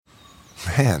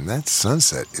Man, that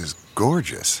sunset is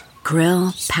gorgeous.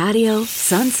 Grill, patio,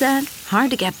 sunset.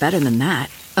 Hard to get better than that.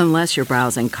 Unless you're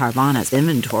browsing Carvana's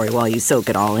inventory while you soak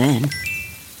it all in.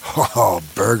 Oh,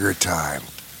 burger time.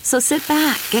 So sit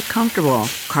back, get comfortable.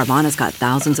 Carvana's got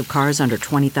thousands of cars under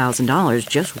 $20,000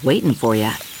 just waiting for you.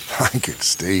 I could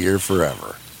stay here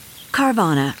forever.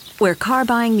 Carvana, where car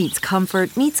buying meets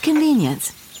comfort, meets convenience.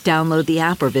 Download the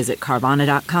app or visit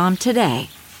Carvana.com today.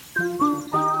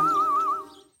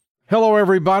 Hello,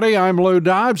 everybody. I'm Lou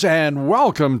Dobbs, and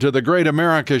welcome to the Great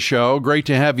America Show. Great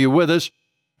to have you with us.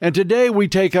 And today we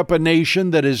take up a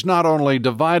nation that is not only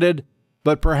divided,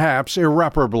 but perhaps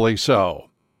irreparably so.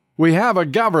 We have a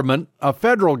government, a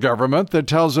federal government, that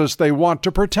tells us they want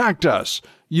to protect us,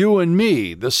 you and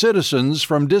me, the citizens,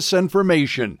 from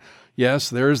disinformation. Yes,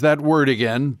 there's that word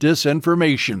again,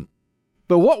 disinformation.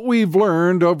 But what we've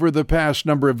learned over the past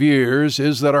number of years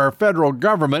is that our federal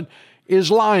government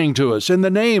is lying to us in the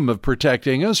name of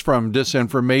protecting us from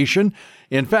disinformation.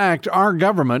 In fact, our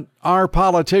government, our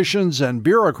politicians and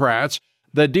bureaucrats,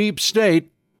 the deep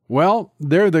state, well,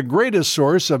 they're the greatest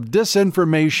source of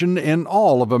disinformation in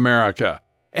all of America.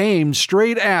 Aimed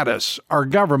straight at us, our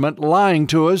government lying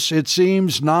to us, it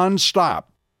seems, nonstop.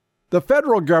 The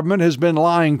federal government has been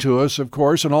lying to us, of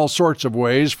course, in all sorts of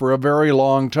ways for a very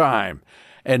long time.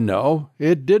 And no,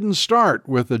 it didn't start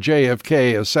with the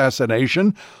JFK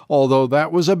assassination, although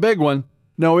that was a big one.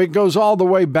 No, it goes all the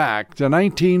way back to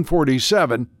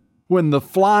 1947, when the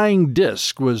flying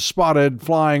disc was spotted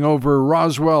flying over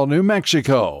Roswell, New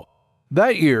Mexico.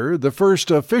 That year, the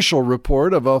first official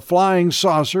report of a flying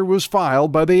saucer was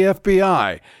filed by the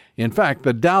FBI. In fact,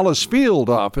 the Dallas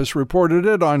field office reported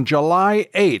it on July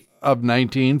 8th of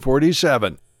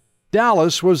 1947.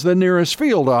 Dallas was the nearest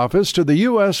field office to the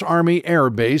U.S. Army Air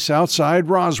Base outside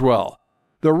Roswell.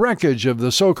 The wreckage of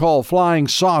the so-called flying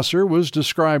saucer was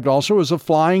described also as a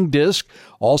flying disc,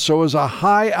 also as a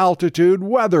high-altitude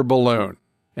weather balloon,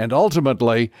 and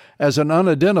ultimately as an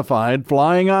unidentified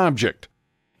flying object.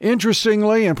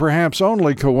 Interestingly, and perhaps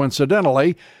only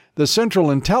coincidentally, the Central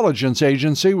Intelligence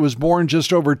Agency was born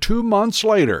just over 2 months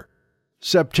later,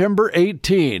 September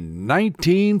 18,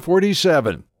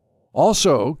 1947.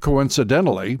 Also,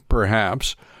 coincidentally,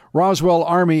 perhaps, Roswell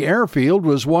Army Airfield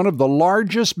was one of the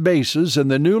largest bases in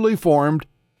the newly formed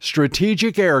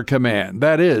Strategic Air Command,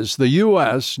 that is, the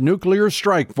U.S. Nuclear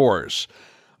Strike Force.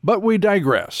 But we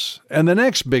digress, and the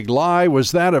next big lie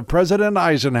was that of President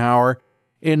Eisenhower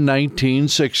in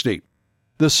 1960.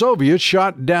 The Soviets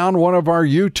shot down one of our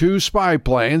U-2 spy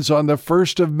planes on the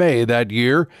 1st of May that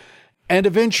year, and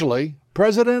eventually,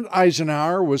 President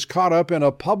Eisenhower was caught up in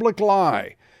a public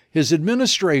lie. His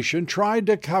administration tried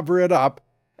to cover it up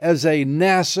as a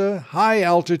NASA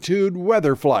high-altitude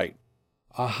weather flight.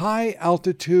 A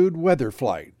high-altitude weather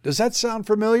flight. Does that sound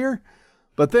familiar?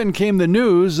 But then came the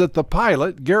news that the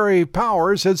pilot, Gary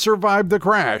Powers, had survived the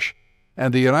crash,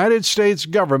 and the United States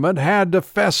government had to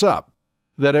fess up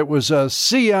that it was a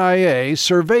CIA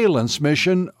surveillance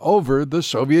mission over the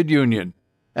Soviet Union.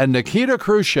 And Nikita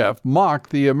Khrushchev mocked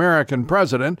the American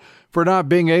president for not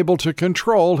being able to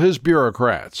control his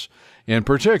bureaucrats, in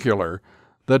particular,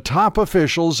 the top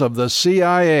officials of the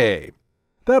CIA.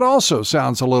 That also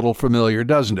sounds a little familiar,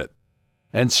 doesn't it?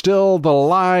 And still the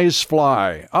lies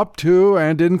fly, up to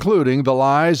and including the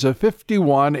lies of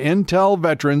 51 Intel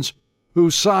veterans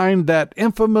who signed that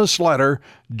infamous letter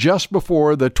just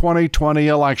before the 2020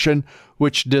 election,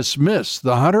 which dismissed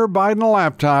the Hunter Biden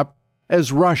laptop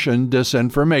as Russian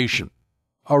disinformation,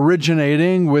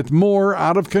 originating with more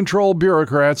out-of-control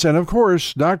bureaucrats and, of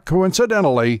course, not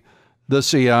coincidentally, the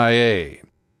CIA.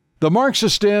 The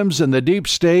Marxist Dems and the deep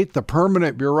state, the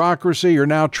permanent bureaucracy, are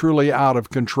now truly out of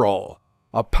control,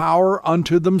 a power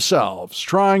unto themselves,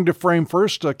 trying to frame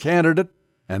first a candidate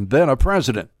and then a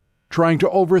president, trying to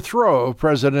overthrow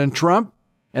President Trump,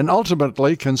 and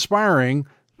ultimately conspiring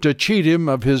to cheat him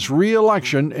of his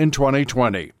re-election in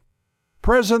 2020.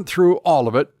 Present through all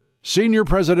of it, senior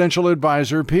presidential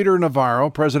advisor Peter Navarro,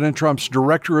 President Trump's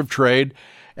director of trade,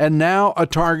 and now a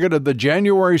target of the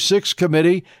January 6th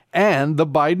committee and the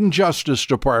Biden Justice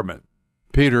Department.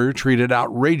 Peter treated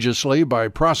outrageously by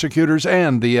prosecutors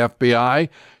and the FBI,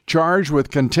 charged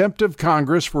with contempt of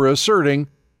Congress for asserting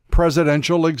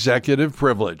presidential executive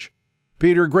privilege.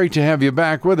 Peter, great to have you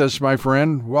back with us, my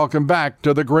friend. Welcome back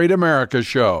to the Great America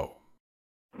Show.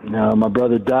 No, my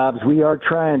brother Dobbs, we are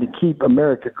trying to keep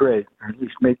America great, or at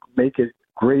least make it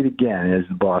great again, as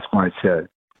the boss might say.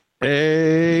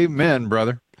 Amen,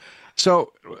 brother.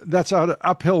 So that's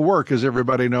uphill work, as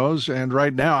everybody knows. And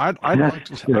right now,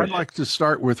 I'd like to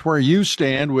start with where you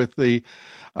stand with the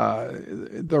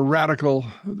the radical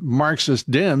Marxist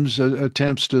Dems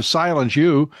attempts to silence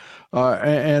you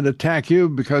and attack you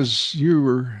because you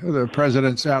were the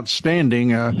president's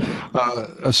outstanding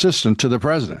assistant to the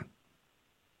president.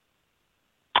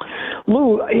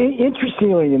 Lou,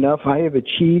 interestingly enough, I have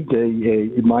achieved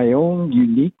my own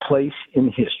unique place in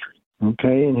history.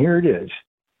 Okay, and here it is.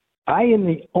 I am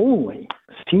the only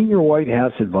senior White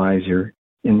House advisor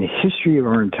in the history of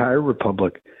our entire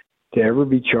republic to ever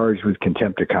be charged with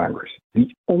contempt of Congress.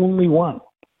 The only one.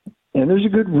 And there's a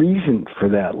good reason for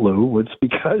that, Lou. It's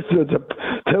because of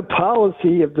the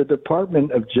policy of the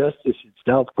Department of Justice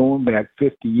itself going back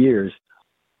 50 years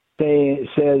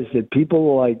says that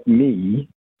people like me,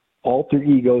 alter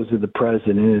egos of the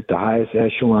president at the highest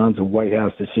echelons of White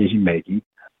House decision-making,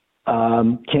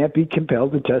 can't be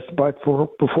compelled to testify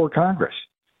before Congress.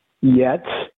 Yet,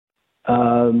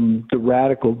 the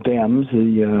radical Dems,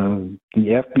 the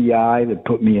FBI that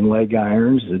put me in leg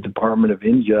irons, the Department of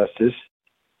Injustice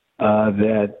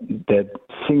that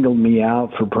singled me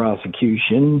out for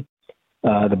prosecution,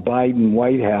 the Biden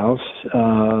White House,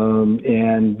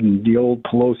 and the old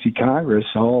Pelosi Congress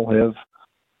all have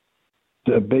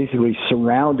basically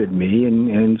surrounded me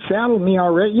and saddled me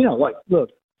already. You know, like, look,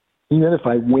 even if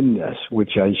I win this,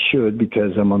 which I should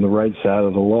because I'm on the right side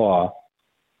of the law,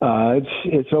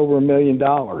 it's over $1 million.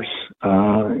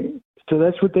 So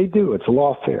that's what they do. It's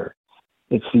lawfare.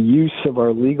 It's the use of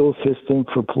our legal system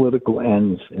for political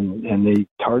ends, and they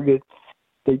target.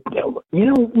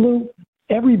 Lou,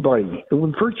 everybody,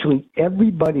 virtually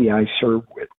everybody I serve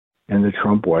with in the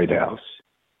Trump White House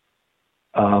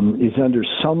is under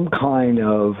some kind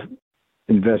of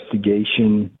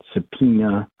investigation,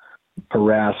 subpoena,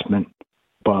 harassment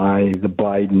by the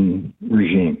Biden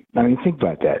regime. I mean, think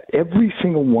about that. Every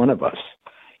single one of us,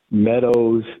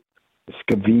 Meadows,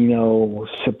 Scavino,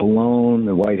 Cipollone,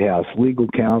 the White House legal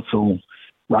counsel,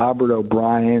 Robert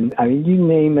O'Brien, I mean, you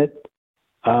name it.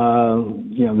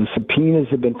 The subpoenas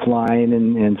have been flying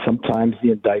and sometimes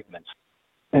the indictments.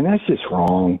 And that's just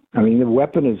wrong. I mean, the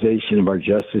weaponization of our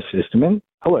justice system. And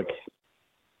look,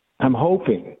 I'm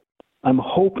hoping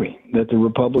that the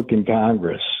Republican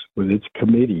Congress, with its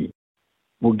committee,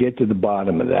 will get to the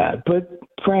bottom of that. But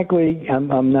frankly,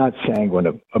 I'm not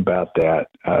sanguine about that.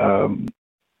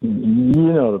 You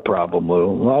know the problem, Lou.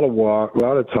 A lot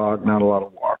of talk, not a lot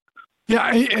of walk.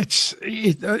 Yeah, it's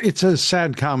a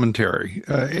sad commentary.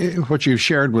 What you've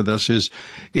shared with us is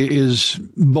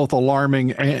both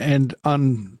alarming and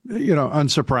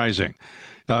unsurprising,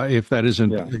 if that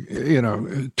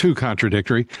isn't too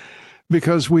contradictory,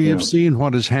 because we have seen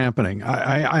what is happening.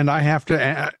 I have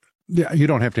to. You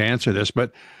don't have to answer this,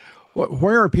 but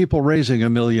where are people raising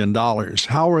 $1 million?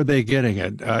 How are they getting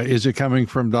it? Is it coming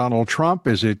from Donald Trump?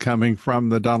 Is it coming from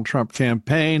the Donald Trump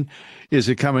campaign? Is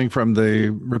it coming from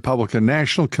the Republican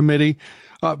National Committee?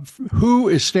 Who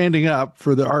is standing up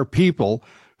for our people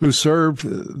who served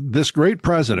this great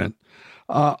president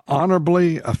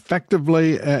honorably,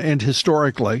 effectively, and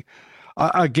historically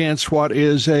against what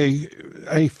is a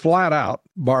flat-out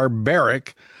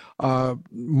barbaric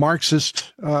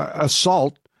Marxist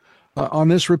assault on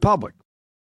this republic?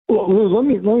 Well, Lou, let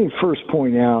me first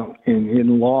point out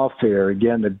in lawfare,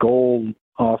 again, the goal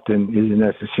often isn't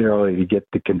necessarily to get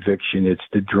the conviction, it's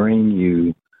to drain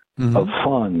you of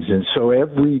funds. And so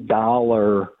every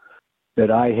dollar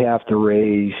that I have to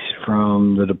raise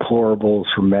from the deplorables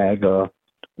from MAGA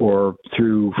or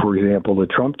through, for example, the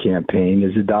Trump campaign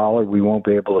is a dollar we won't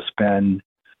be able to spend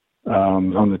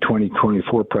on the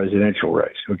 2024 presidential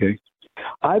race. Okay.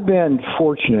 I've been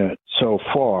fortunate so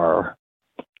far.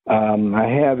 I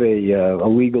have a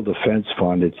legal defense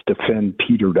fund. It's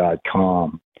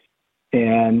defendpeter.com.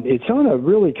 And it's on a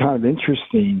really kind of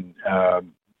interesting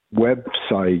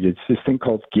website. It's this thing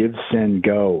called Give, Send,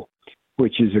 Go,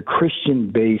 which is a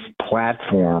Christian-based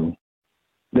platform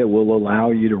that will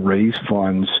allow you to raise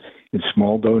funds in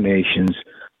small donations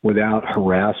without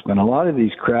harassment. A lot of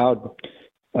these crowd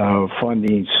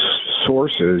funding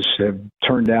sources have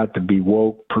turned out to be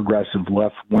woke, progressive,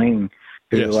 left-wing.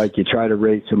 Yes. Like you try to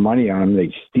raise some money on them,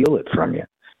 they steal it from you.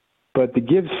 But the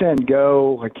Give, Send,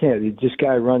 Go, this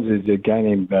guy runs is a guy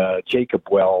named Jacob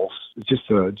Wells. Just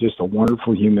a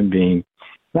wonderful human being.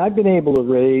 And I've been able to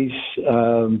raise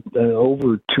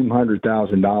over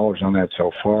 $200,000 on that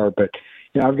so far, but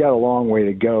I've got a long way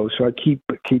to go. So I keep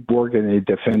working at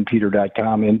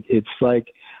defendpeter.com, and it's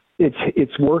like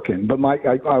it's working. But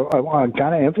I want to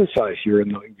kind of emphasize here in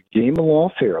the game of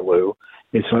lawfare, Lou,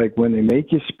 it's like when they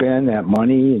make you spend that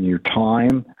money and your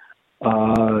time,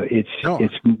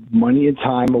 it's money and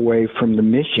time away from the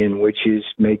mission, which is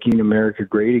making America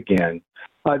great again.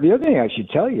 The other thing I should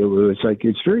tell you, Lou, is like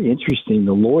it's very interesting,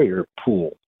 the lawyer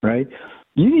pool. right?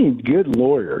 You need good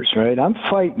lawyers, right? I'm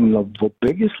fighting the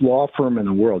biggest law firm in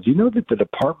the world. You know that the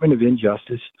Department of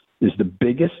Injustice is the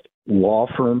biggest law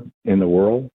firm in the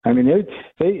world? I mean,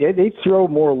 they throw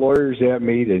more lawyers at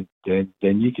me than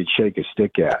you could shake a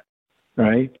stick at,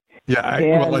 right? Yeah.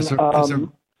 And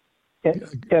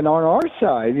on our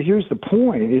side, here's the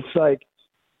point. It's like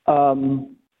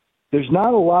there's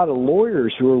not a lot of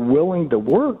lawyers who are willing to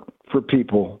work for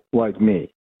people like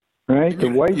me, right? The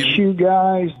white shoe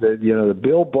guys, the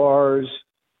Bill Barrs,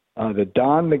 the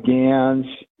Don McGanns,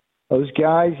 those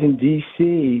guys in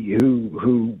D.C.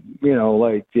 who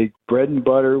like the bread and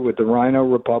butter with the Rhino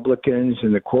Republicans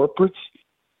and the corporates,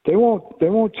 they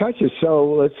won't touch us.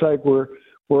 So it's like we're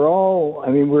all. I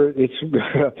mean, if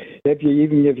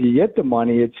you get the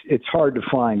money, it's hard to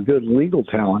find good legal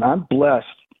talent. I'm blessed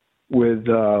with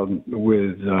some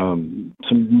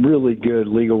really good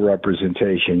legal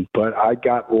representation, but I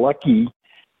got lucky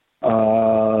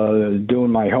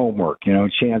doing my homework.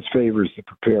 Chance favors the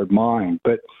prepared mind,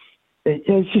 but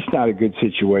it's just not a good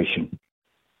situation.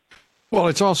 Well,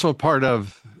 it's also part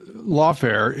of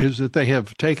lawfare is that they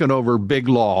have taken over big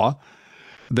law.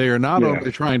 They are not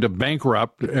only trying to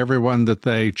bankrupt everyone that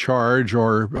they charge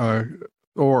or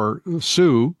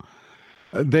sue,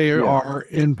 they are,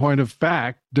 in point of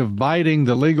fact, dividing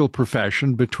the legal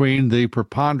profession between the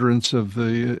preponderance of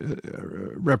the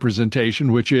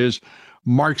representation, which is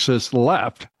Marxist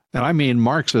left, and I mean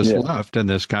Marxist left in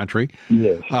this country.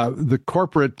 Yes. The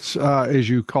corporates, as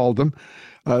you called them,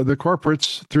 the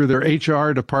corporates, through their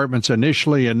HR departments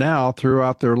initially and now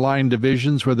throughout their line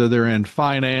divisions, whether they're in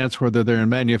finance, whether they're in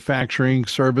manufacturing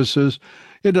services,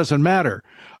 it doesn't matter.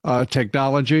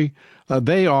 Technology,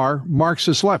 they are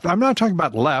Marxist left. I'm not talking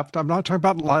about left. I'm not talking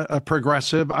about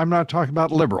progressive. I'm not talking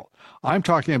about liberal. I'm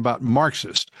talking about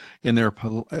Marxist in their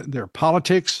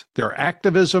politics, their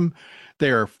activism. They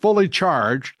are fully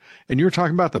charged. And you're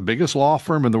talking about the biggest law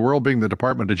firm in the world being the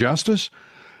Department of Justice.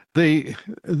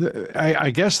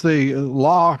 I guess the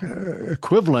law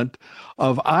equivalent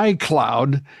of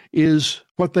iCloud is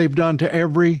what they've done to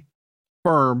every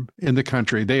firm in the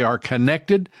country. They are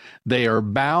connected, they are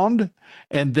bound,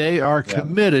 and they are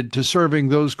committed to serving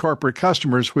those corporate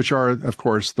customers, which are, of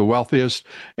course, the wealthiest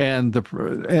and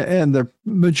the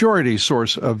majority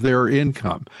source of their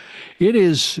income.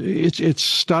 It's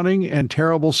stunning and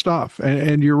terrible stuff.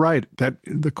 And you're right that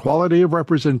the quality of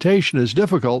representation is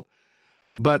difficult.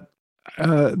 But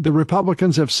the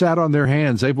Republicans have sat on their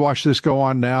hands. They've watched this go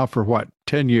on now for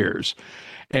 10 years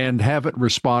and haven't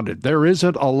responded. There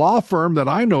isn't a law firm that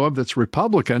I know of that's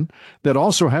Republican that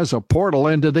also has a portal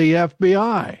into the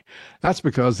FBI. That's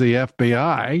because the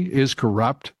FBI is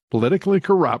corrupt, politically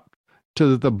corrupt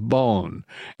to the bone.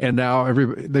 And now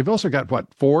they've also got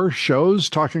 4 shows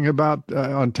talking about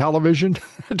on television,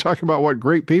 talking about what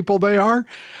great people they are.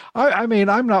 I mean,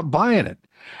 I'm not buying it.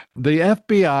 The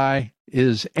FBI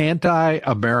is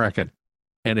anti-American,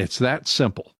 and it's that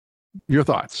simple. Your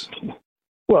thoughts?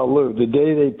 Well, Lou, the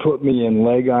day they put me in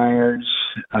leg irons,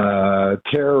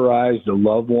 terrorized a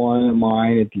loved one of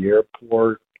mine at the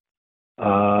airport,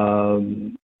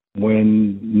 when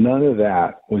none of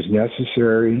that was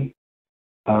necessary,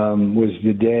 was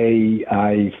the day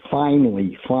I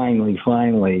finally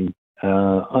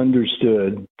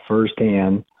understood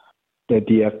firsthand that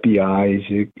the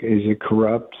FBI is a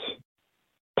corrupt,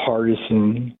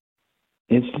 partisan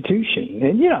institution.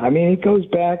 And it goes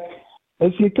back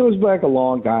a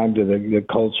long time to the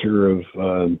culture of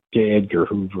J. Edgar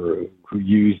Hoover, who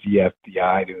used the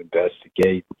FBI to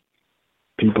investigate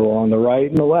people on the right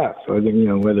and the left,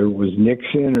 whether it was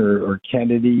Nixon or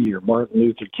Kennedy or Martin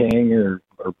Luther King or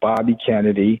Bobby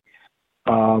Kennedy.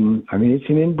 It's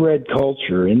an inbred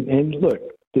culture. And look,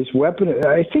 this weapon,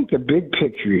 I think the big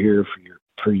picture here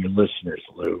for your listeners,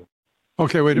 Lou.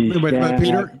 Okay, wait,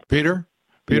 Peter,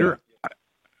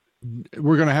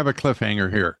 we're going to have a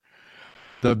cliffhanger here.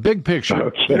 The big picture,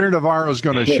 okay. Peter Navarro is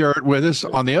going to share it with us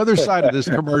on the other side of this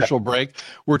commercial break.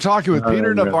 We're talking with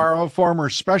Peter Navarro, former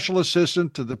special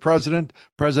assistant to the President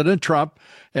Trump,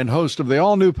 and host of the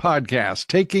all-new podcast,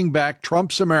 Taking Back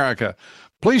Trump's America.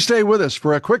 Please stay with us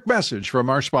for a quick message from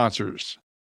our sponsors.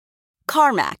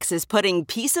 CarMax is putting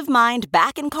peace of mind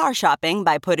back in car shopping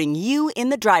by putting you in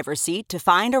the driver's seat to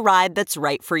find a ride that's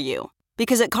right for you.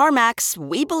 Because at CarMax,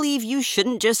 we believe you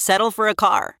shouldn't just settle for a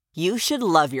car. You should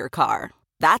love your car.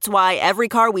 That's why every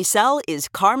car we sell is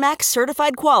CarMax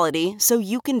certified quality, so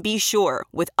you can be sure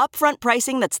with upfront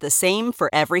pricing that's the same for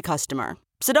every customer.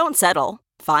 So don't settle.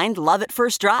 Find love at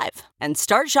first drive and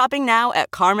start shopping now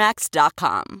at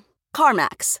CarMax.com.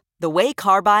 CarMax, the way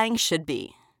car buying should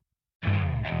be.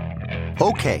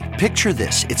 Okay, picture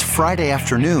this. It's Friday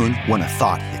afternoon when a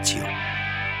thought hits you.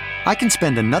 I can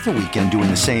spend another weekend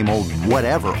doing the same old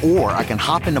whatever, or I can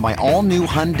hop into my all-new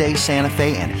Hyundai Santa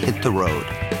Fe and hit the road.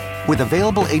 With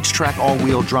available H-Track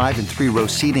all-wheel drive and 3-row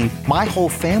seating, my whole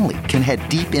family can head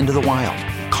deep into the wild.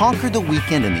 Conquer the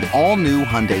weekend in the all-new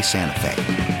Hyundai Santa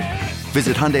Fe.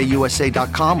 Visit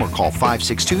HyundaiUSA.com or call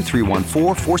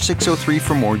 562-314-4603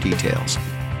 for more details.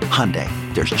 Hyundai,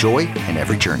 there's joy in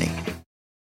every journey.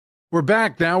 We're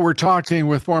back now. We're talking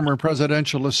with former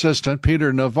presidential assistant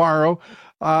Peter Navarro.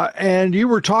 And you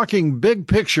were talking big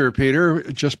picture, Peter,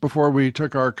 just before we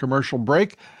took our commercial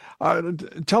break.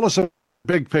 Tell us a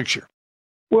big picture.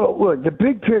 Well, look, the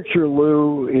big picture,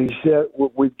 Lou, is that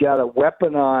we've got a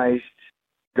weaponized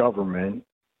government,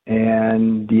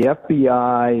 and the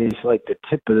FBI is like the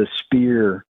tip of the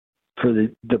spear for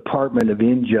the Department of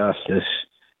Injustice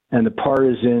and the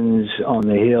partisans on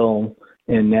the Hill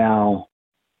and now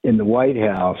in the White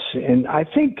House. And I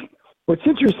think what's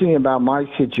interesting about my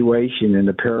situation and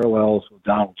the parallels with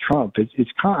Donald Trump,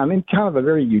 I'm in kind of a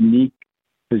very unique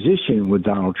position with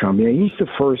Donald Trump. You know, he's the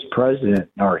first president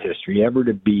in our history ever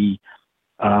to be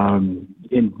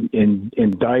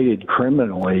indicted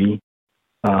criminally,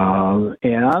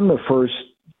 and I'm the first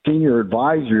senior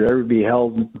advisor to ever be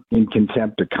held in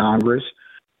contempt of Congress.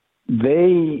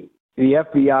 The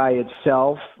FBI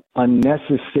itself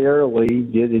unnecessarily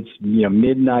did its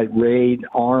midnight raid,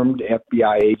 armed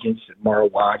FBI agents at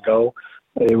Mar-a-Lago.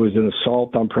 It was an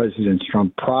assault on President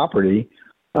Trump's property.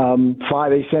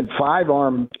 They sent 5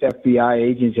 armed FBI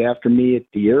agents after me at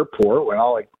the airport when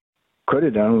all I could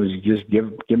have done was just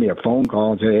give me a phone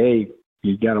call and say, hey,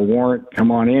 you got a warrant,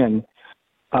 come on in.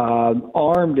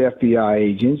 Armed FBI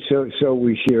agents, so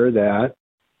we share that.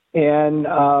 And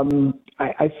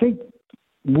I think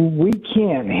we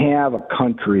can't have a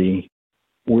country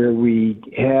where we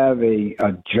have a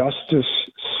justice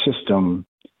system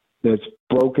that's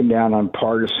broken down on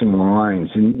partisan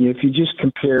lines. And if you just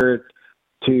compare it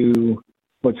to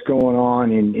what's going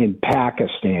on in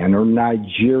Pakistan or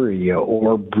Nigeria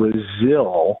or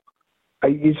Brazil,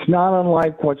 it's not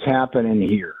unlike what's happening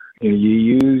here. You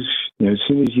use, as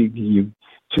soon as you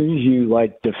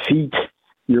like defeat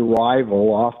your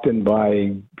rival, often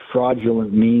by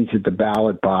fraudulent means at the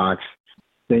ballot box,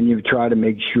 then you try to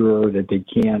make sure that they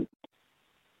can't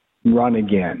run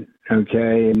again,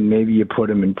 okay? And maybe you put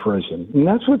them in prison. And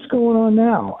that's what's going on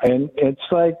now. And it's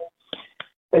like,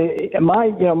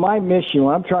 my mission,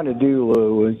 what I'm trying to do,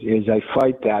 Lou, is I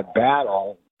fight that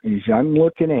battle. Is I'm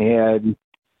looking ahead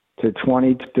to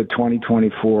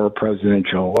 2024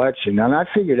 presidential election. And I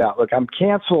figured out, look, I'm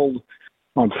canceled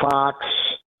on Fox.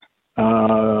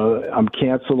 I'm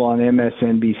canceled on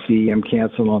MSNBC. I'm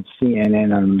canceled on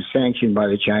CNN. I'm sanctioned by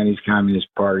the Chinese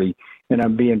Communist Party, and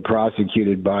I'm being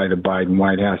prosecuted by the Biden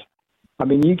White House. I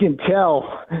mean, you can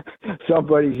tell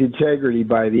somebody's integrity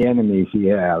by the enemies he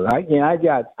has. I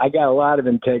got a lot of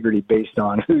integrity based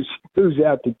on who's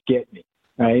out to get me,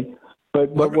 right?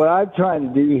 But what I'm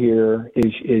trying to do here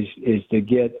is to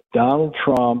get Donald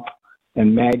Trump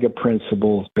and MAGA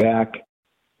principles back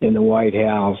in the White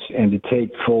House and to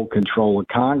take full control of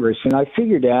Congress. And I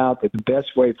figured out that the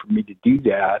best way for me to do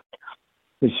that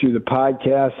is through the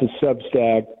podcast, the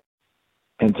Substack,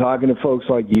 and talking to folks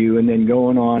like you, and then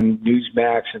going on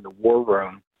Newsmax and the War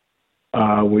Room,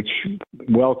 which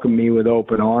welcomed me with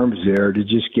open arms there to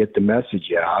just get the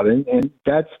message out. And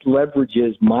that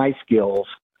leverages my skills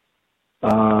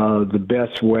the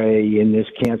best way in this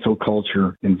cancel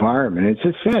culture environment. It's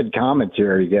a sad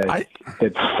commentary that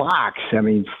Fox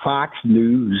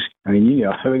News,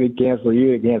 they cancel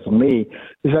you, they cancel me.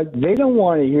 It's like they don't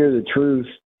want to hear the truth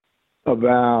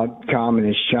about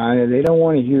communist China. They don't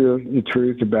want to hear the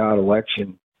truth about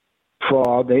election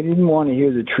fraud. They didn't want to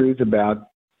hear the truth about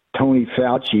Tony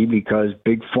Fauci because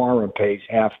Big Pharma pays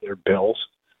half their bills.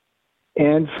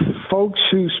 And folks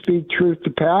who speak truth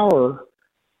to power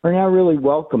are not really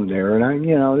welcome there. And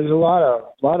there's a lot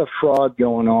of fraud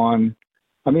going on.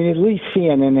 I mean, at least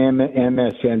CNN,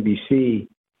 MSNBC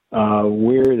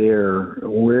wear their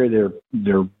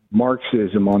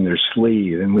Marxism on their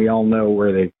sleeve, and we all know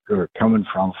where they are coming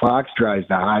from. Fox tries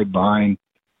to hide behind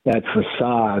that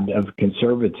facade of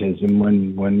conservatism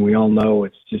when we all know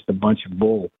it's just a bunch of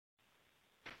bull.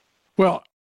 Well,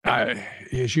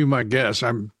 as you might guess,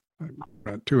 I'm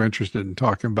not too interested in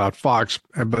talking about Fox,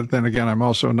 but then again, I'm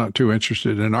also not too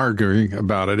interested in arguing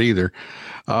about it either.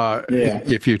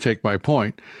 If you take my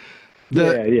point,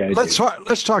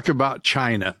 let's talk about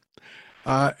China,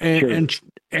 and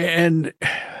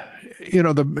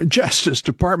the Justice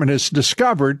Department has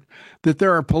discovered that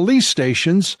there are police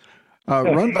stations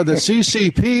run by the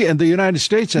CCP in the United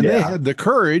States, and they had the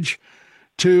courage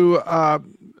to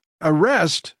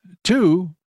arrest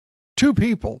two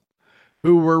people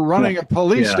who were running a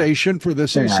police Yeah. station for the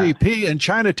CCP in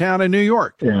Chinatown in New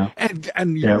York. Yeah.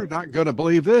 And you're not going to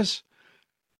believe this.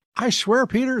 I swear,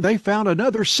 Peter, they found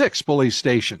another 6 police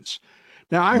stations.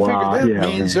 Now, I figure that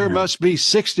means there must be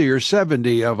 60 or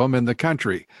 70 of them in the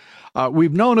country.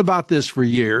 We've known about this for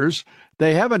years.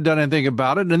 They haven't done anything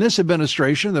about it. And this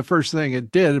administration, the first thing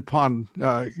it did upon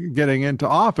getting into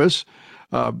office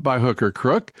by hook or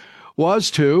crook was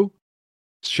to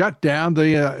shut down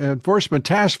the Enforcement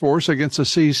Task Force against the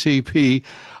CCP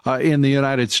in the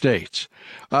United States.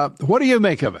 What do you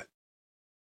make of it?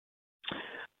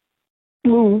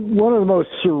 Well, one of the most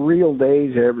surreal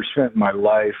days I ever spent in my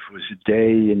life was a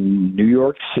day in New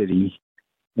York City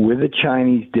with a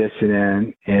Chinese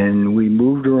dissident, and we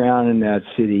moved around in that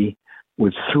city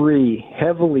with 3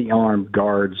 heavily armed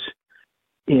guards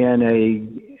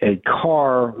in a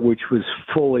car which was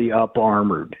fully up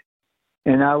armored.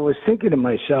 And I was thinking to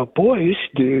myself, boy, this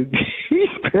dude, he's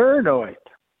paranoid.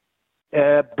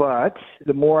 But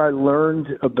the more I learned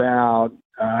about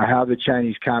how the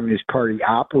Chinese Communist Party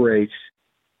operates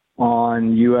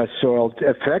on U.S. soil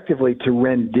effectively to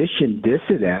rendition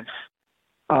dissidents,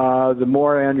 the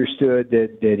more I understood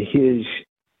that his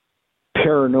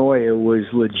paranoia was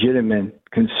legitimate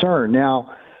concern.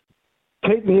 Now,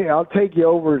 I'll take you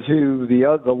over to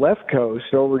the left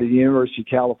coast, over to the University of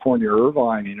California,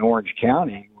 Irvine in Orange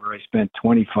County, where I spent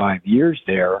 25 years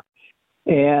there.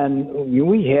 And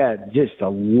we had just a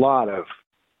lot of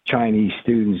Chinese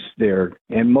students there,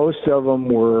 and most of them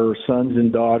were sons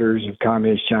and daughters of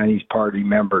Communist Chinese Party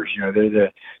members. They're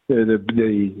the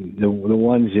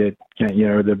ones that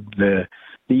the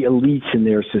elites in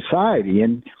their society,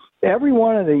 and every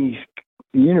one of these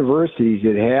universities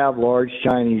that have large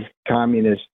Chinese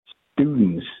communist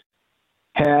students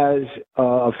has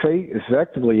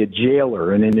effectively a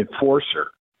jailer and an enforcer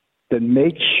that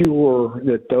makes sure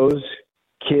that those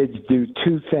kids do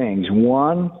 2 things.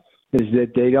 One is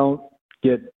that they don't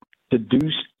get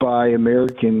seduced by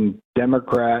American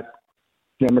democratic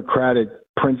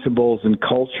principles and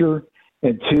culture,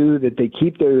 and 2, that they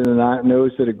keep their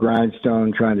nose to the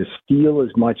grindstone trying to steal as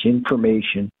much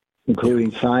information,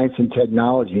 including science and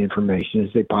technology information,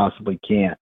 as they possibly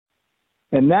can.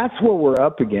 And that's what we're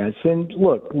up against. And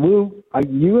look, Lou,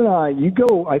 you and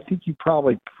I think you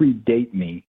probably predate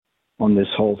me on this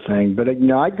whole thing. But,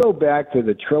 I go back to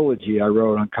the trilogy I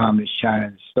wrote on Communist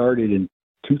China that started in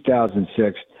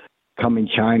 2006, Coming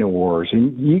China Wars.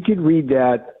 And you could read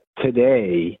that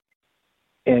today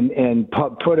and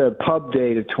put a pub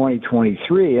date of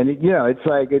 2023. And, it's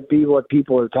like it'd be what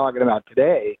people are talking about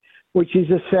today, which is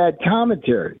a sad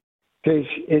commentary, because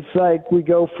it's like we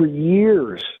go for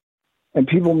years and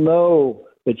people know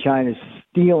that China's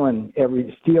stealing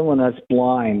us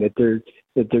blind, that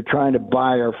they're trying to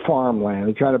buy our farmland,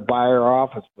 they're trying to buy our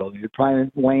office buildings, they're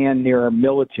trying to land near our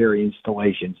military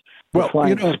installations, they're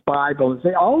trying to spy balloons,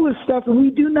 all this stuff, and we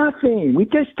do nothing. We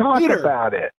just talk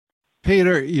about it.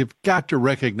 Peter, you've got to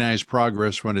recognize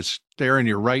progress when it's staring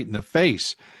you right in the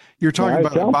face. You're talking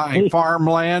about them buying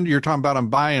farmland. You're talking about them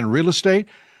buying real estate.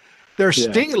 They're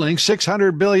stealing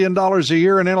 $600 billion a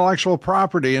year in intellectual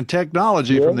property and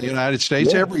technology from the United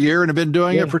States every year, and have been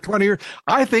doing it for 20 years.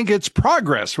 I think it's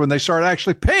progress when they start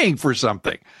actually paying for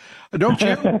something. Don't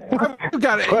you? You've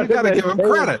got to give them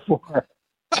credit.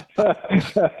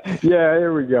 Yeah,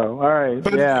 here we go. All right.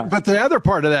 But the other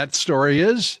part of that story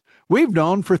is, we've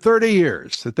known for 30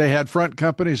 years that they had front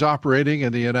companies operating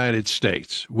in the United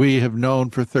States. We have known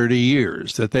for 30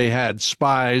 years that they had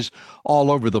spies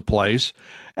all over the place,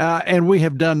 and we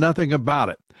have done nothing about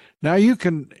it. Now, you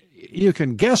can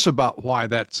guess about why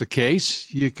that's the case.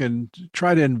 You can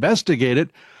try to investigate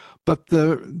it, but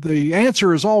the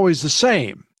answer is always the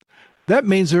same. That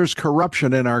means there's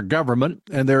corruption in our government,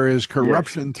 and there is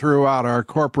corruption throughout our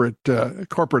corporate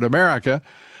America,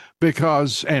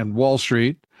 and Wall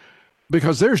Street,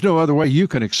 because there's no other way you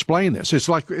can explain this. It's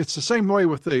the same way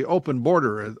with the open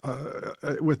border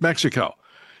with Mexico.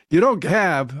 You don't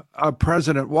have a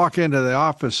president walk into the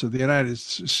office of the United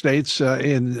States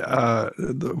in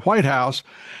the White House,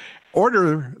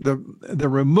 order the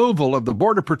removal of the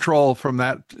Border Patrol from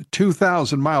that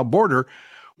 2,000-mile border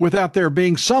without there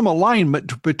being some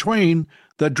alignment between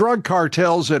the drug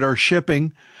cartels that are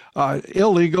shipping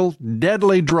illegal,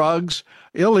 deadly drugs,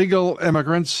 illegal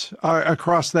immigrants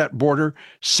across that border,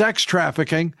 sex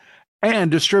trafficking,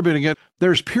 and distributing it.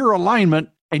 There's pure alignment,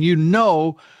 and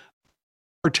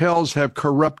cartels have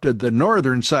corrupted the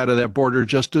northern side of that border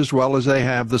just as well as they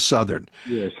have the southern.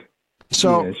 Yes.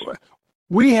 So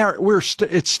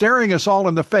it's staring us all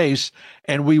in the face,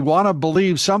 and we want to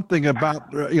believe something about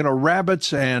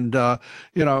rabbits and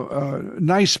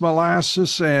nice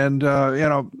molasses and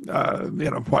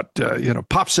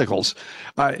popsicles.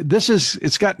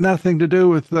 It's got nothing to do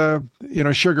with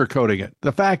sugarcoating it.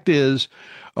 The fact is,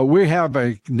 we have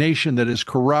a nation that is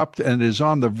corrupt and is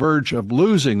on the verge of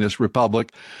losing this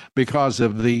republic because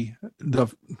of the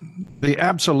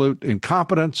absolute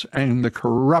incompetence and the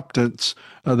corruptance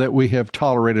that we have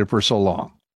tolerated for so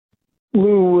long.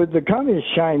 Lou, with the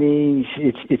communist Chinese,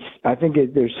 I think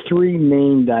there's three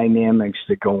main dynamics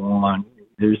that go on.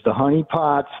 There's the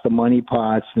honeypots, the money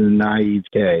pots, and the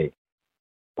naivete.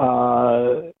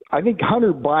 I think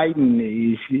Hunter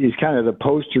Biden is kind of the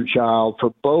poster child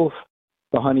for both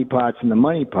the honeypots and the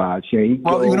money pots. You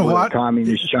know what?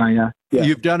 Communist China. Yeah.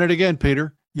 You've done it again,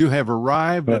 Peter. You have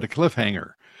arrived at a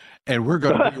cliffhanger, and we're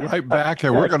going to be right back,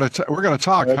 and we're going to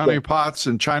talk honeypots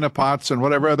and China pots and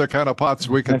whatever other kind of pots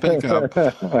we can think of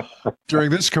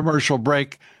during this commercial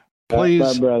break.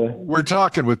 Please, we're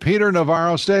talking with Peter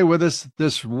Navarro. Stay with us.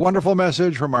 This wonderful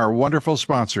message from our wonderful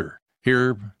sponsor.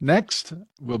 Here next,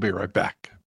 we'll be right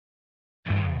back.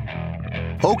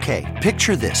 Okay,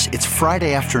 picture this. It's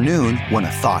Friday afternoon when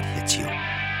a thought hits you.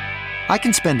 I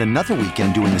can spend another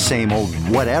weekend doing the same old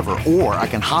whatever, or I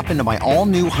can hop into my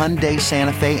all-new Hyundai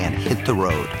Santa Fe and hit the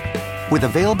road. With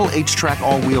available H-Track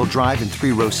all-wheel drive and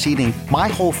 3-row seating, my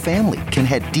whole family can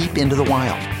head deep into the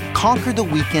wild. Conquer the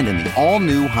weekend in the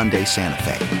all-new Hyundai Santa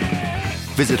Fe.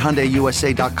 Visit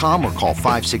HyundaiUSA.com or call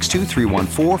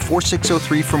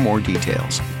 562-314-4603 for more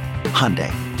details.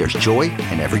 Hyundai, there's joy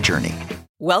in every journey.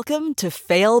 Welcome to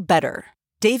Fail Better,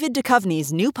 David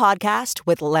Duchovny's new podcast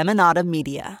with Lemonada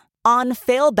Media. On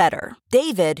Fail Better,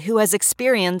 David, who has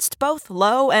experienced both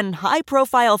low and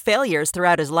high-profile failures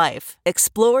throughout his life,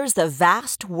 explores the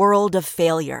vast world of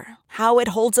failure, how it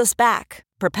holds us back,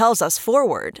 propels us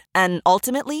forward, and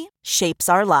ultimately shapes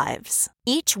our lives.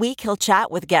 Each week he'll chat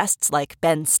with guests like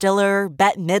Ben Stiller,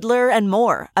 Bette Midler, and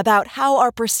more about how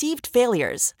our perceived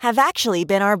failures have actually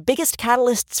been our biggest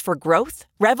catalysts for growth,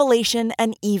 revelation,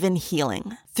 and even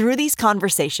healing. Through these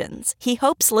conversations, he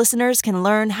hopes listeners can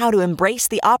learn how to embrace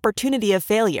the opportunity of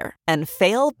failure and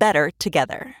fail better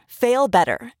together. Fail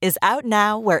Better is out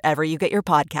now wherever you get your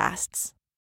podcasts.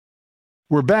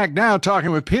 We're back now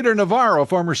talking with Peter Navarro,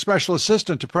 former special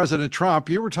assistant to President Trump.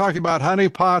 You were talking about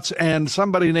honeypots and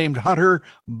somebody named Hunter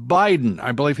Biden.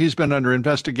 I believe he's been under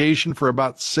investigation for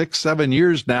about 6-7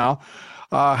 years now.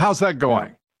 How's that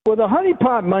going? Well, the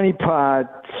honeypot, moneypot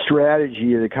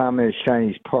strategy of the Communist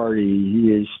Chinese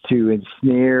Party is to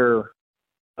ensnare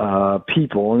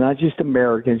people, not just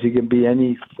Americans. It can be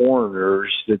any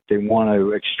foreigners that they want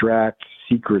to extract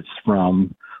secrets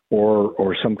from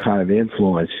or some kind of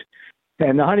influence.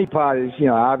 And the honeypot is,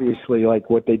 obviously like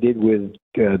what they did with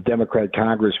Democrat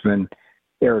Congressman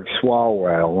Eric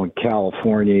Swalwell in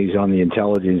California. He's on the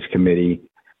Intelligence Committee,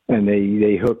 and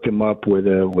they hooked him up with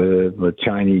a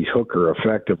Chinese hooker.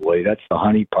 Effectively, that's the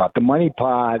honeypot. The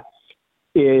moneypot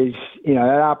is,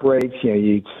 that operates.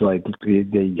 It's like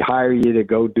they hire you to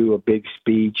go do a big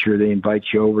speech, or they invite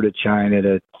you over to China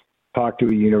to talk to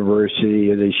a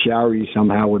university, or they shower you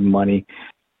somehow with money.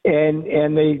 And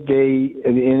they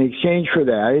in exchange for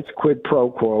that, it's quid pro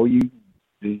quo.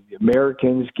 The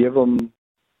Americans give them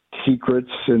secrets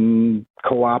and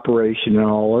cooperation and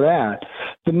all of that.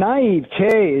 The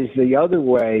naivete is the other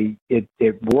way it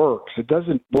works. It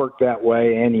doesn't work that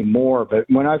way anymore. But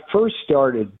when I first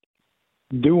started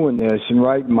doing this and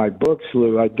writing my books,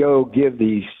 Lou, I'd go give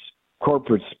these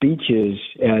corporate speeches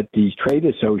at these trade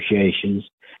associations,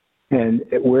 and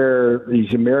where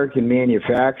these American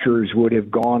manufacturers would have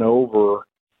gone over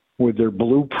with their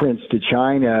blueprints to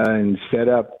China and set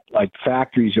up like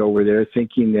factories over there,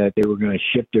 thinking that they were going to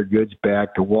ship their goods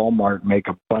back to Walmart and make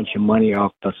a bunch of money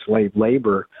off the slave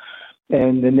labor.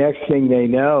 And the next thing they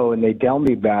know, and they tell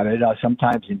me about it,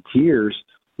 sometimes in tears,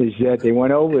 is that they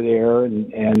went over there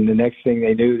and the next thing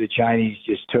they knew, the Chinese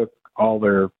just took all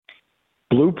their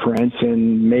blueprints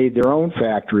and made their own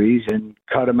factories and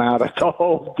cut them out of the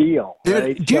whole deal.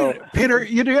 Right? Peter,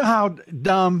 you know how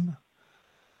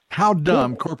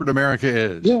dumb corporate America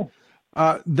is. Yeah.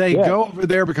 They go over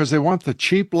there because they want the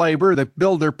cheap labor. They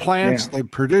build their plants. They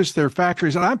produce their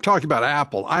factories. And I'm talking about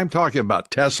Apple. I'm talking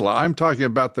about Tesla. I'm talking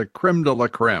about the creme de la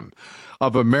creme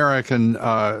of American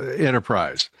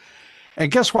enterprise.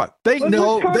 And guess what? They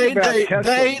know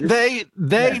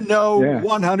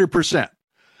 100%.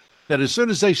 That as soon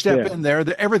as they step in there,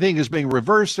 everything is being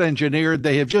reverse engineered.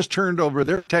 They have just turned over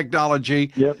their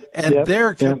technology and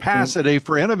their capacity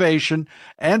for innovation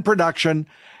and production.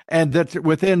 and that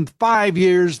within 5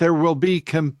 years there will be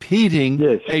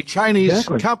competing, a Chinese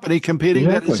company competing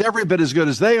that is every bit as good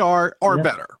as they are or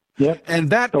better. Yep. And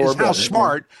that is how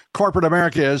smart corporate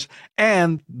America is.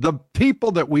 And the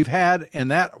people that we've had in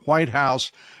that White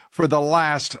House for the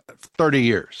last 30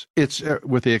 years, it's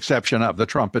with the exception of the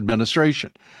Trump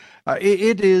administration.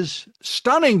 It is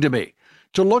stunning to me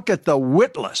to look at the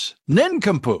witless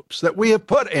nincompoops that we have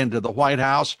put into the White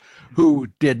House who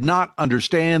did not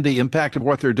understand the impact of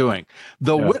what they're doing.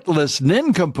 The witless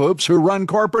nincompoops who run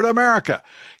corporate America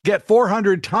get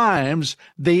 400 times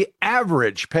the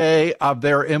average pay of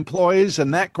their employees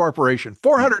in that corporation,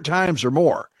 400 times or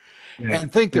more,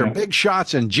 and think they're big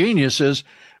shots and geniuses.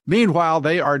 Meanwhile,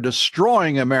 they are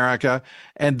destroying America,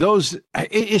 and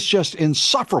it's just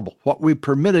insufferable what we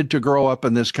permitted to grow up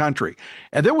in this country.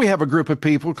 And then we have a group of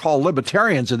people called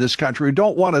libertarians in this country who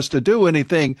don't want us to do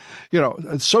anything,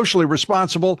 socially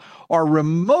responsible or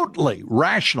remotely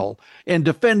rational in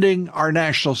defending our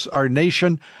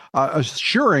nation,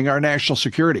 assuring our national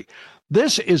security.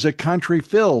 This is a country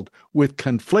filled with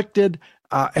conflicted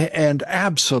and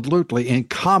absolutely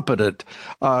incompetent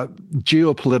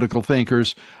geopolitical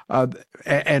thinkers,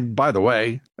 and by the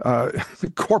way,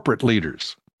 corporate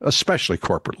leaders, especially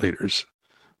corporate leaders.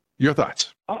 Your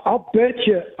thoughts? I'll bet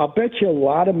you a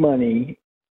lot of money.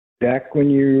 Back when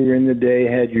you were in the day,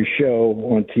 had your show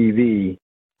on TV.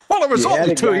 Well, it was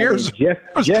only 2 years. It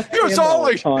was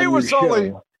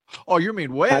only. Oh, you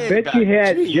mean way I bet back. you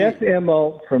had GE. Jeff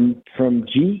Immelt from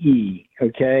GE.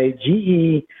 Okay,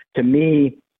 GE to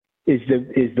me is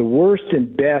the worst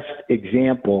and best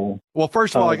example. Well,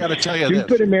 first of all, I got to tell you this: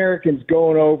 stupid Americans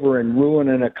going over and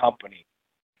ruining a company.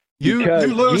 You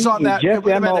lose on that.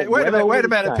 Wait a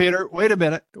minute, Peter. Peter. Wait a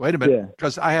minute,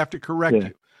 because I have to correct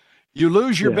you. You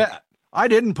lose your bet. I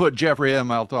didn't put Jeffrey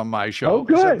Immelt on my show. Oh,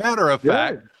 good. As a matter of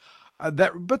fact.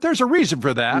 But there's a reason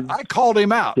for that. I called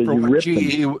him out for what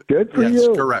GE. Good for you. Yes,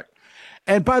 correct.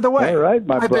 And by the way, all right,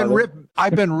 but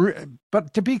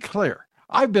to be clear,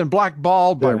 I've been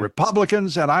blackballed by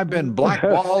Republicans and I've been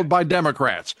blackballed by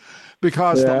Democrats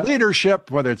because the leadership,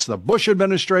 whether it's the Bush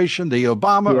administration, the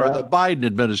Obama or the Biden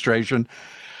administration,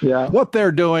 what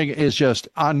they're doing is just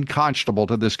unconscionable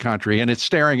to this country, and it's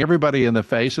staring everybody in the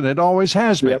face, and it always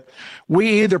has been.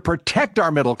 We either protect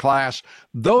our middle class,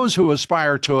 those who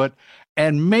aspire to it,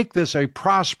 and make this a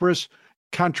prosperous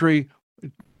country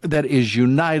that is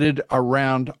united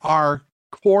around our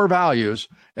core values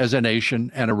as a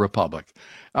nation and a republic.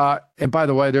 And by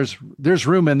the way, there's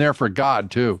room in there for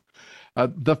God, too.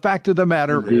 The fact of the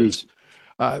matter is,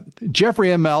 Jeffrey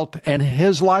Immelt and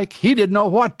his he didn't know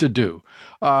what to do.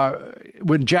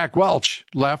 When Jack Welch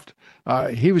left,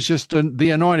 he was just the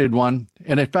anointed one,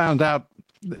 and it found out,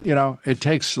 it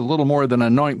takes a little more than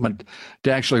anointment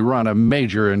to actually run a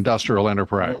major industrial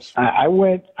enterprise. I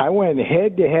went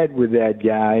head to head with that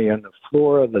guy on the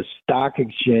floor of the stock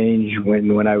exchange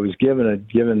when I was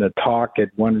given a talk at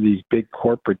one of these big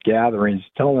corporate gatherings,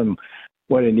 telling him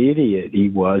what an idiot he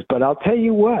was. But I'll tell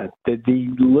you what, the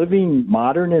living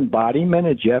modern embodiment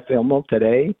of Jeff Immelt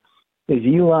today is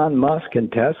Elon Musk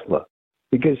and Tesla,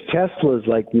 because Tesla is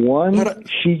like one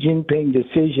Xi Jinping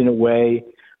decision away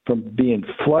from being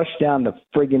flushed down the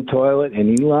friggin' toilet,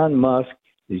 and Elon Musk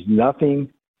is nothing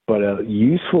but a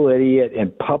useful idiot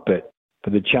and puppet for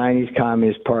the Chinese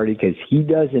Communist Party because he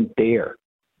doesn't dare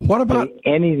say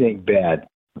anything bad.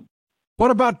 What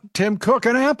about Tim Cook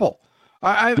and Apple?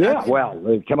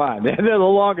 Well, come on. They're the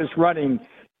longest running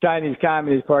Chinese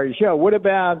Communist Party show. What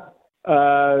about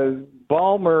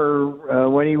Ballmer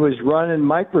when he was running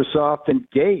Microsoft and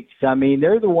Gates? I mean,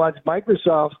 they're the ones,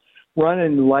 Microsoft's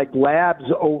running like labs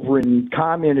over in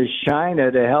communist China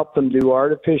to help them do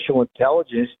artificial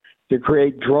intelligence to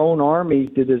create drone armies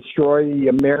to destroy the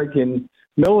American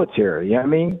military. I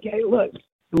mean, hey, look,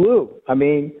 Lou, I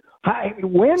mean,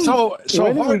 when are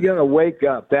we going to wake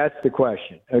up? That's the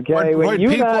question. Okay, when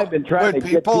you and I have been trying to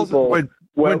get people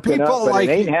woken up, but it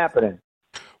ain't happening.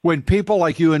 When people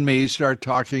like you and me start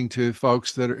talking to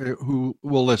folks who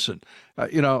will listen,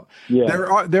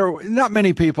 there are not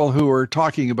many people who are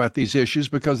talking about these issues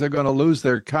because they're going to lose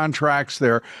their contracts,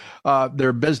 their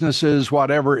businesses,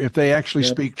 whatever, if they actually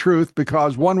speak truth,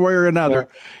 because one way or another,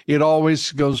 it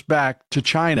always goes back to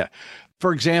China.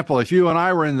 For example, if you and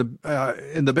I were in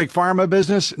the big pharma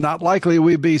business, not likely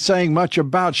we'd be saying much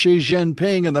about Xi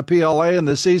Jinping and the PLA and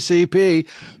the CCP,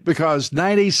 because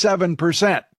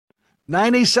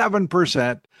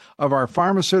 97% of our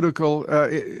pharmaceutical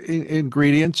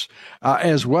ingredients,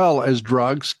 as well as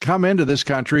drugs, come into this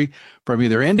country from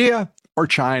either India or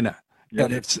China.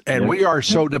 And we are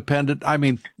so dependent. I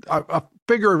mean, a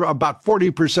figure of about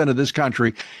 40% of this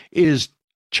country is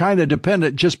China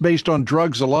dependent just based on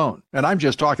drugs alone. And I'm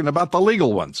just talking about the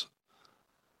legal ones.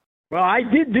 Well, I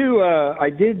did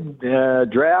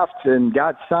draft and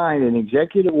got signed an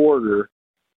executive order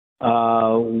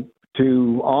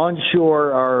to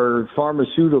onshore our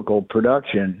pharmaceutical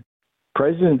production.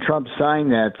 President Trump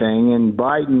signed that thing, and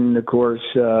Biden, of course,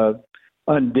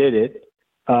 undid it.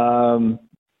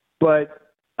 But,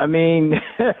 I mean,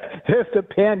 if the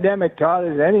pandemic taught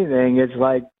us anything, it's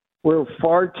like we're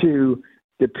far too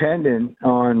dependent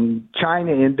on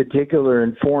China in particular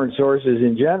and foreign sources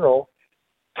in general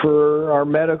for our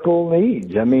medical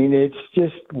needs. I mean, it's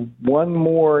just one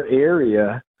more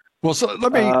area. Well, so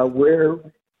let me where.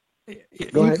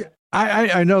 Go ahead.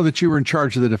 I know that you were in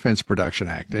charge of the Defense Production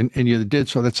Act, and you did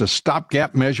so. That's a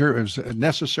stopgap measure. It was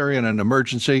necessary in an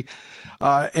emergency,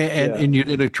 and you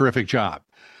did a terrific job.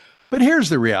 But here's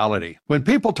the reality: when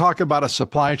people talk about a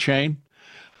supply chain,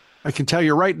 I can tell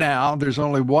you right now, there's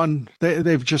only one.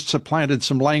 They've just supplanted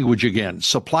some language again.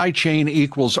 Supply chain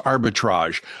equals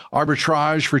arbitrage.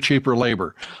 Arbitrage for cheaper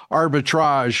labor.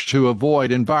 Arbitrage to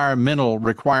avoid environmental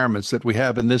requirements that we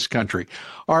have in this country.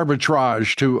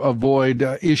 Arbitrage to avoid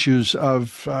issues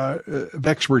of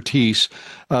expertise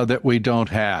that we don't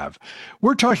have.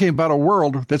 We're talking about a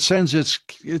world that sends its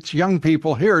young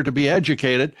people here to be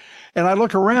educated. And I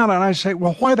look around and I say,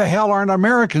 well, why the hell aren't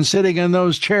Americans sitting in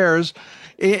those chairs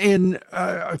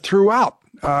throughout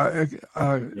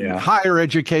higher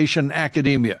education,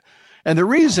 academia? And the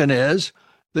reason is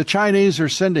the Chinese are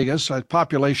sending us a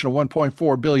population of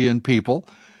 1.4 billion people.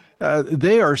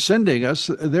 They are sending us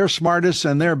their smartest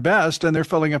and their best, and they're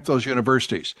filling up those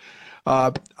universities.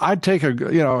 I'd take a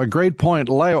grade point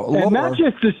lower. And not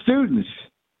just the students,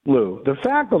 Lou, the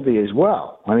faculty as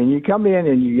well. I mean, you come in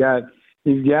and you've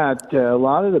got a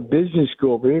lot of the business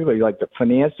school, particularly like the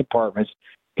finance departments,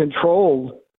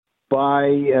 controlled by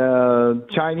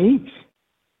Chinese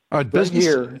business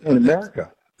here in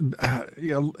America.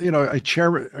 A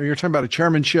chairman. You're talking about a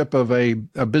chairmanship of a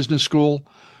business school.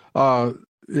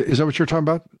 Is that what you're talking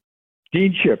about?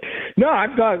 Deanship. No,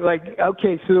 I've got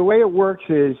okay. So the way it works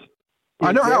is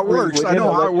I know how it works. I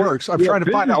know how it works. I'm trying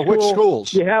to find out which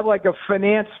schools. You have like a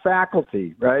finance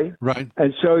faculty, right? Right.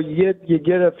 And so you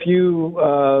get a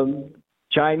few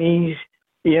Chinese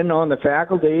in on the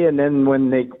faculty, and then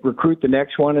when they recruit the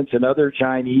next one, it's another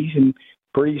Chinese, and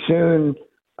pretty soon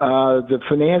the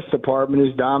finance department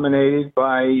is dominated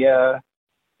by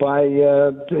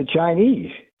the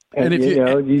Chinese. And if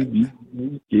you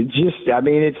just, I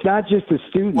mean, it's not just the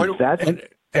students.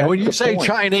 And when you say point.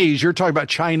 Chinese, you're talking about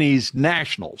Chinese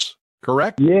nationals,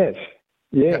 correct? Yes.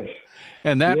 Yeah.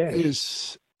 And that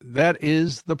is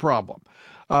the problem.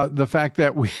 The fact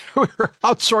that we're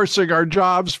outsourcing our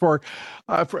jobs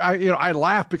I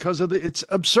laugh because it's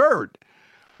absurd.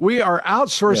 We are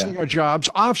outsourcing our jobs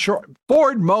offshore.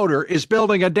 Ford Motor is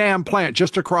building a damn plant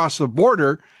just across the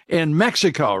border in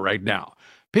Mexico right now.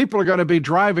 People are going to be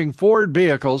driving Ford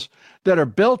vehicles that are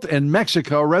built in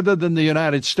Mexico rather than the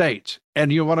United States. And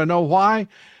you want to know why?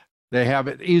 They have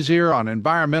it easier on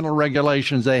environmental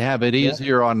regulations. They have it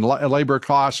easier on labor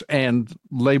costs and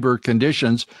labor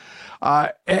conditions.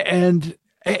 And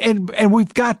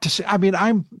we've got to say, I mean,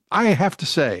 I have to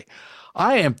say,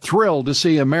 I am thrilled to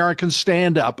see Americans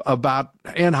stand up about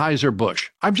Anheuser-Busch.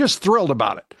 I'm just thrilled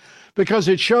about it because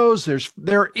it shows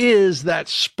there is that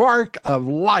spark of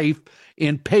life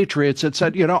in patriots that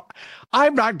said,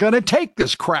 I'm not going to take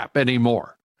this crap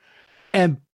anymore.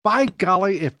 And by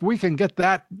golly, if we can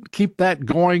keep that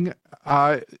going,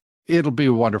 it'll be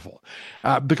wonderful.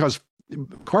 Because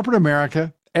corporate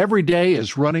America every day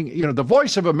is running, the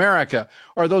voice of America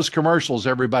are those commercials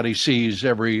everybody sees in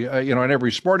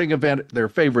every sporting event, their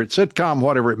favorite sitcom,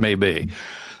 whatever it may be,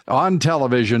 on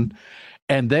television.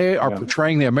 And they are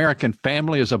portraying the American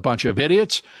family as a bunch of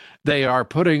idiots. They are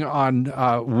putting on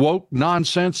woke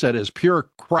nonsense that is pure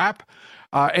crap.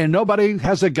 And nobody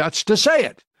has the guts to say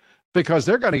it because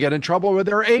they're going to get in trouble with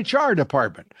their HR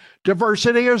department.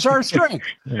 Diversity is our strength.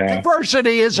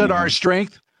 Diversity isn't our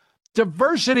strength.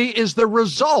 Diversity is the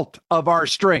result of our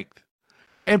strength.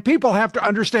 And people have to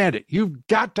understand it. You've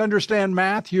got to understand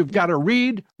math. You've got to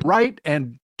read, write,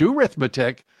 and do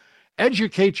arithmetic.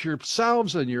 Educate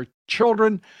yourselves and your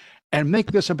children and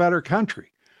make this a better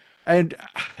country. And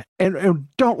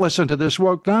don't listen to this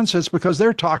woke nonsense because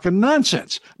they're talking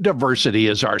nonsense. Diversity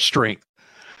is our strength.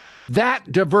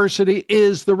 That diversity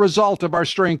is the result of our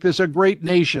strength as a great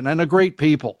nation and a great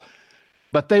people.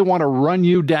 But they want to run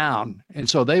you down. And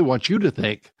so they want you to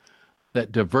think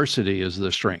that diversity is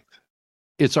the strength.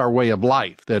 It's our way of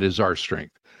life that is our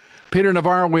strength. Peter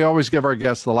Navarro, we always give our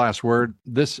guests the last word.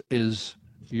 This is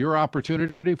your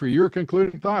opportunity for your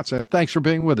concluding thoughts. Thanks for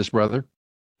being with us, brother.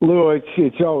 Lou,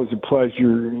 it's always a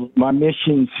pleasure. My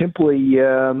mission simply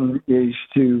is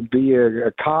to be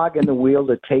a cog in the wheel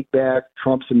to take back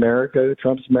Trump's America.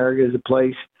 Trump's America is a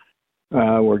place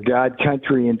where God,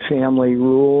 country, and family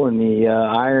rule, and the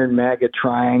iron MAGA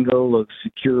triangle of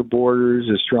secure borders,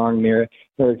 a strong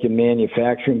American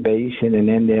manufacturing base, and an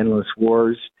end to endless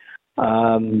wars.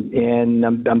 And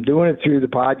I'm doing it through the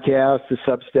podcast, the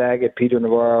Substack at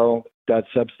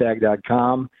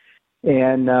peternavarro.substack.com.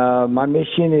 And my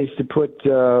mission is to put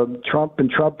Trump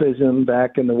and Trumpism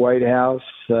back in the White House,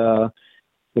 the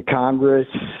Congress,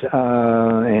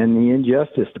 and the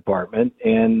Injustice Department.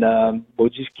 And we'll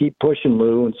just keep pushing,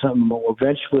 Lou, and something will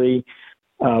eventually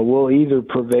will either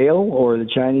prevail or the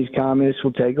Chinese communists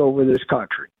will take over this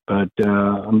country. But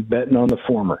I'm betting on the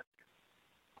former.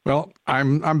 Well,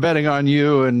 I'm betting on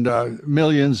you and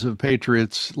millions of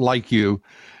patriots like you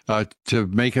to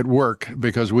make it work,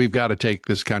 because we've got to take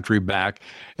this country back.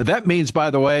 That means, by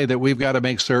the way, that we've got to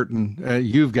make certain,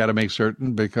 you've got to make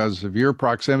certain, because of your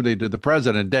proximity to the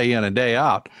president day in and day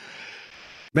out.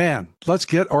 Man, let's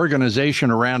get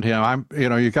organization around him.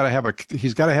 He's got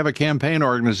to have a campaign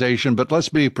organization, but let's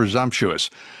be presumptuous.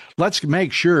 Let's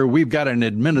make sure we've got an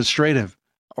administrative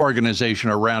organization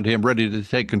around him ready to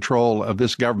take control of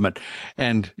this government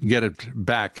and get it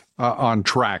back on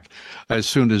track as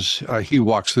soon as he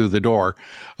walks through the door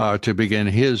to begin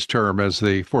his term as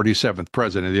the 47th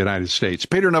president of the United States.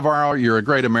 Peter Navarro, you're a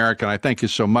great American. I thank you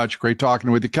so much. Great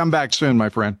talking with you. Come back soon, my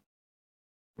friend.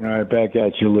 All right, back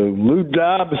at you, Lou. Lou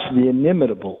Dobbs, the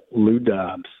inimitable Lou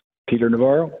Dobbs. Peter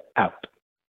Navarro, out.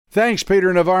 Thanks,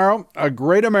 Peter Navarro, a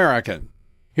great American.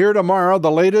 Here tomorrow,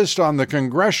 the latest on the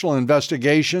congressional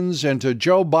investigations into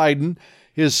Joe Biden,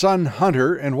 his son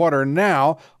Hunter, and what are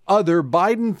now other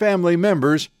Biden family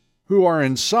members who are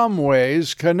in some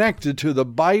ways connected to the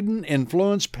Biden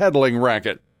influence peddling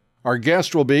racket. Our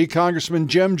guest will be Congressman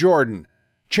Jim Jordan,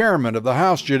 chairman of the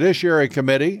House Judiciary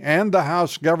Committee and the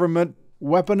House Government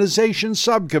Weaponization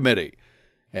Subcommittee,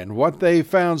 and what they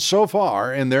found so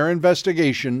far in their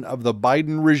investigation of the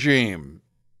Biden regime.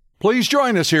 Please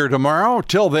join us here tomorrow.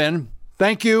 Till then,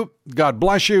 thank you, God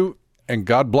bless you, and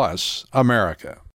God bless America.